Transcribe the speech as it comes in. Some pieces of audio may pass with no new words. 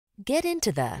Get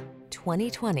into the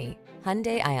 2020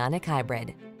 Hyundai Ioniq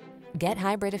Hybrid. Get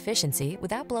hybrid efficiency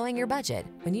without blowing your budget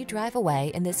when you drive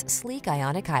away in this sleek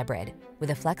Ioniq Hybrid.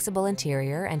 With a flexible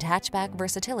interior and hatchback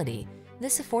versatility,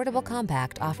 this affordable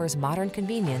compact offers modern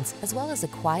convenience as well as a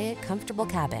quiet, comfortable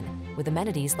cabin with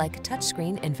amenities like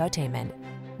touchscreen infotainment.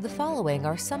 The following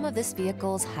are some of this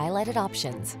vehicle's highlighted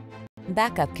options: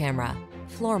 backup camera,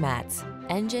 floor mats,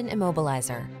 engine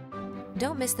immobilizer.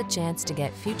 Don't miss the chance to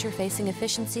get future-facing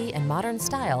efficiency and modern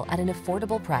style at an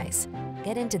affordable price.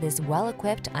 Get into this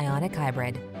well-equipped Ioniq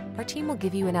Hybrid. Our team will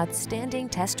give you an outstanding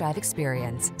test drive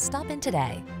experience. Stop in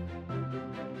today.